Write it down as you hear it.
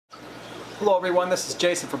Hello everyone, this is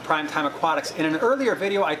Jason from Primetime Aquatics. In an earlier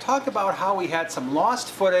video I talked about how we had some lost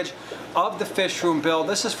footage of the fish room build.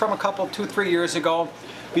 This is from a couple, 2-3 years ago.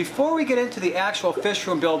 Before we get into the actual fish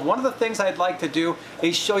room build, one of the things I'd like to do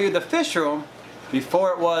is show you the fish room before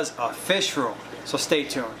it was a fish room. So stay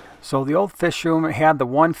tuned. So the old fish room had the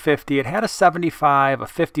 150, it had a 75, a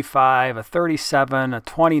 55, a 37, a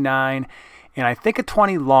 29, and I think a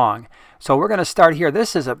 20 long. So we're going to start here.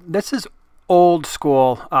 This is old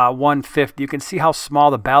school 150. You can see how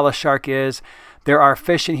small the bala shark is. There are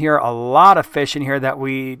fish in here, a lot of fish in here that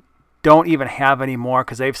we don't even have anymore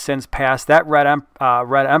because they've since passed. That red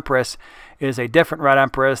empress is a different red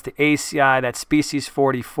empress. The ACI, that's species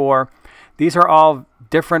 44. These are all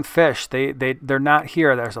different fish. They're not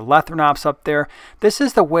here. There's a Lethrinops up there. This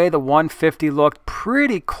is the way the 150 looked,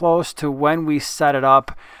 pretty close to when we set it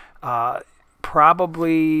up,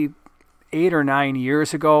 probably 8 or 9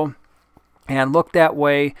 years ago. And looked that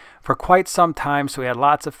way for quite some time. So we had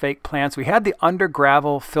lots of fake plants. We had the under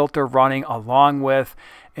gravel filter running along with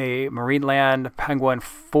a Marineland Penguin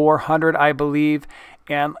 400, I believe.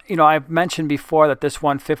 And, you know, I've mentioned before that this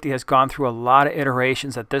 150 has gone through a lot of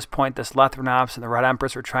iterations. At this point, this Lethrinops and the Red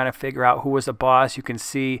Empress were trying to figure out who was the boss. You can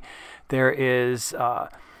see there is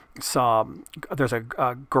there's a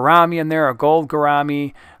gourami in there, a gold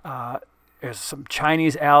gourami. There's some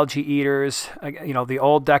Chinese algae eaters, you know, the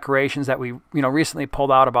old decorations that we, recently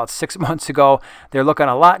pulled out about 6 months ago. They're looking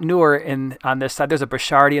a lot newer on this side. There's a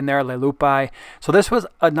Bouchardi in there, Lelupai. So this was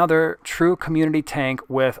another true community tank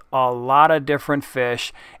with a lot of different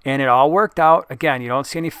fish, and it all worked out. Again, you don't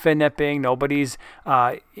see any fin nipping. Nobody's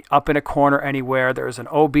up in a corner anywhere. There's an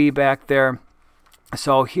OB back there.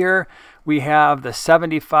 So here we have the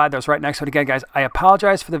 75 that was right next to it. Again, guys, I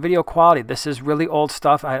apologize for the video quality. This is really old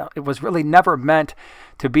stuff. It was really never meant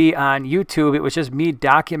to be on YouTube. It was just me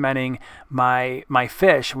documenting my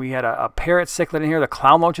fish. We had a parrot cichlid in here. The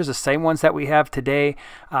clown loaches, the same ones that we have today.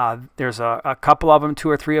 There's a couple of them, 2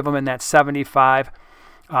 or 3 of them in that 75.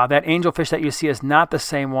 That angelfish that you see is not the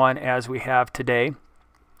same one as we have today.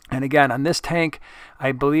 And again, on this tank,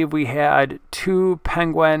 I believe we had 2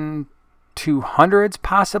 Penguin 200s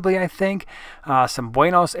possibly, I think. Some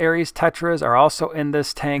Buenos Aires tetras are also in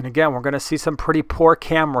this tank. And again, we're going to see some pretty poor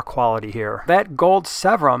camera quality here. That gold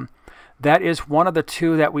Severum, that is one of the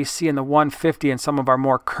 2 that we see in the 150 in some of our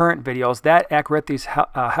more current videos. That Acrithes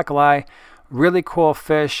heckelii, really cool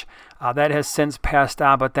fish. That has since passed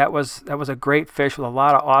on, but that was a great fish with a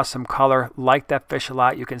lot of awesome color. Like that fish a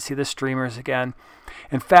lot. You can see the streamers again.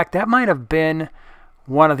 In fact, that might have been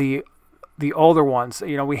one of the older ones.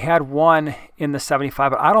 You know, we had one in the 75,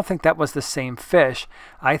 but I don't think that was the same fish.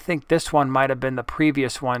 I think this one might have been the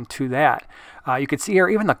previous one to that. You can see here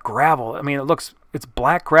even the gravel. I mean, it's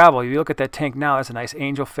black gravel. If you look at that tank now, that's a nice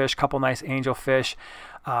angelfish, couple nice angelfish.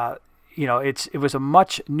 It was a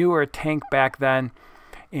much newer tank back then.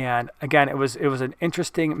 And again, it was an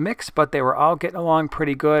interesting mix, but they were all getting along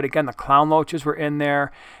pretty good. Again, the clown loaches were in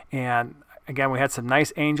there, and again, we had some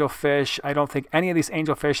nice angelfish. I don't think any of these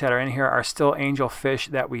angelfish that are in here are still angelfish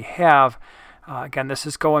that we have. Again, this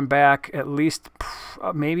is going back at least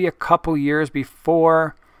maybe a couple years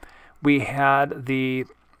before we had the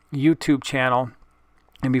YouTube channel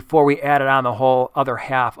and before we added on the whole other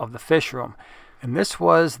half of the fish room. And this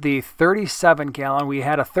was the 37 gallon. We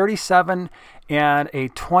had a 37 and a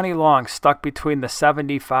 20 long stuck between the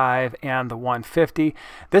 75 and the 150.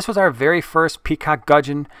 This was our very first peacock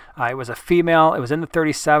gudgeon. It was a female. It was in the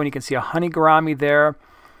 37. You can see a honey gourami there.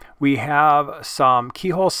 We have some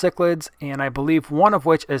keyhole cichlids, and I believe one of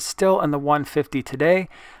which is still in the 150 today.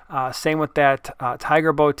 Same with that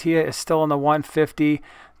tiger botia is still in the 150.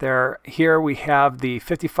 Here we have the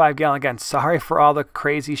 55 gallon. Again, sorry for all the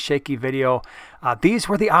crazy shaky video. These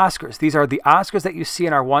were the Oscars. These are the Oscars that you see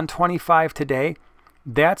in our 125 today.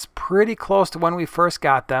 That's pretty close to when we first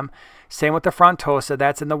got them. Same with the Frontosa.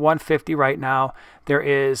 That's in the 150 right now. There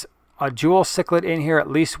is a jewel cichlid in here, at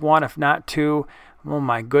least one, if not 2. Oh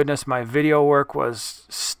my goodness, my video work was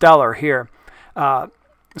stellar here.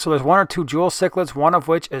 So there's 1 or 2 jewel cichlids, one of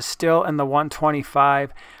which is still in the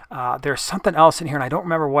 125. There's something else in here, and I don't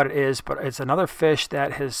remember what it is, but it's another fish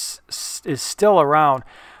that is still around.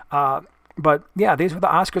 But yeah, these were the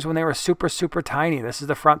Oscars when they were super, super tiny. This is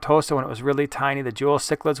the Frontosa when it was really tiny. The jewel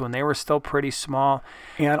cichlids when they were still pretty small.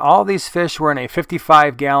 And all these fish were in a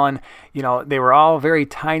 55 gallon. You know, they were all very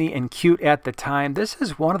tiny and cute at the time. This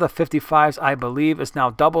is one of the 55s, I believe, is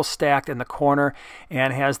now double stacked in the corner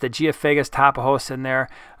and has the Geophagus tapajos in there.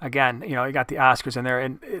 Again, you know, you got the Oscars in there.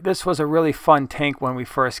 And this was a really fun tank when we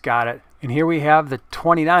first got it. And here we have the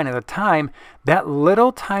 29. At the time, that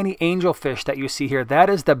little tiny angelfish that you see here, that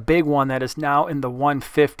is the big one that is now in the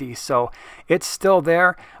 150. So it's still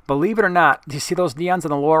there. Believe it or not, do you see those neons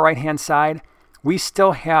on the lower right-hand side? We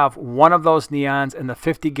still have one of those neons in the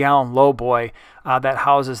 50-gallon lowboy that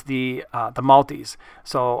houses the multis.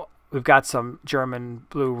 So we've got some German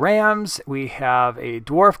blue rams. We have a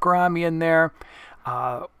dwarf gourami in there.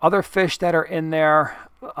 Other fish that are in there.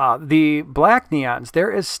 The black neons,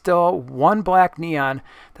 there is still one black neon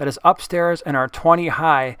that is upstairs in our 20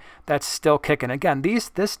 high that's still kicking. Again,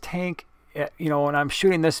 this tank, you know, when I'm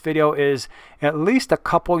shooting this video, is at least a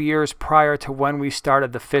couple years prior to when we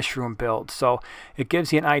started the fish room build. So it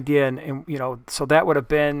gives you an idea, and you know, so that would have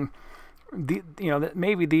been, you know,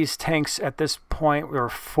 maybe these tanks at this point were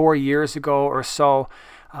 4 years ago or so.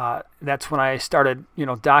 That's when I started, you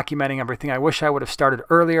know, documenting everything. I wish I would have started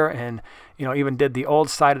earlier and, you know, even did the old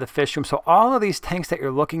side of the fish room. So all of these tanks that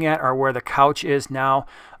you're looking at are where the couch is now.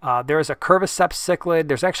 There's a Curviceps cichlid.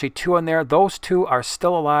 There's actually 2 in there. Those 2 are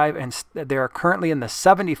still alive, and they are currently in the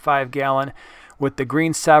 75-gallon with the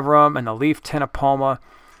green severum and the leaf tinapoma.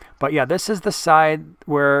 But yeah, this is the side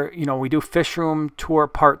where, you know, we do fish room tour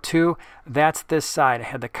part 2. That's this side. It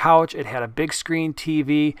had the couch. It had a big screen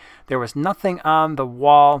TV. There was nothing on the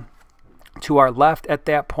wall to our left at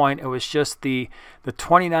that point. It was just the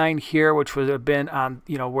 29 here, which would have been on,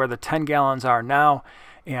 you know, where the 10 gallons are now.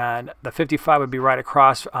 And the 55 would be right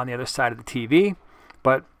across on the other side of the TV.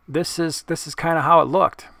 But this is kind of how it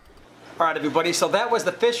looked. All right, everybody, so that was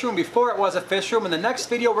the fish room before it was a fish room. In the next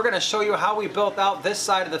video, we're going to show you how we built out this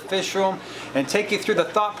side of the fish room and take you through the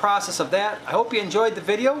thought process of that. I hope you enjoyed the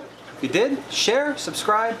video. If you did, share,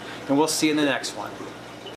 subscribe, and we'll see you in the next one.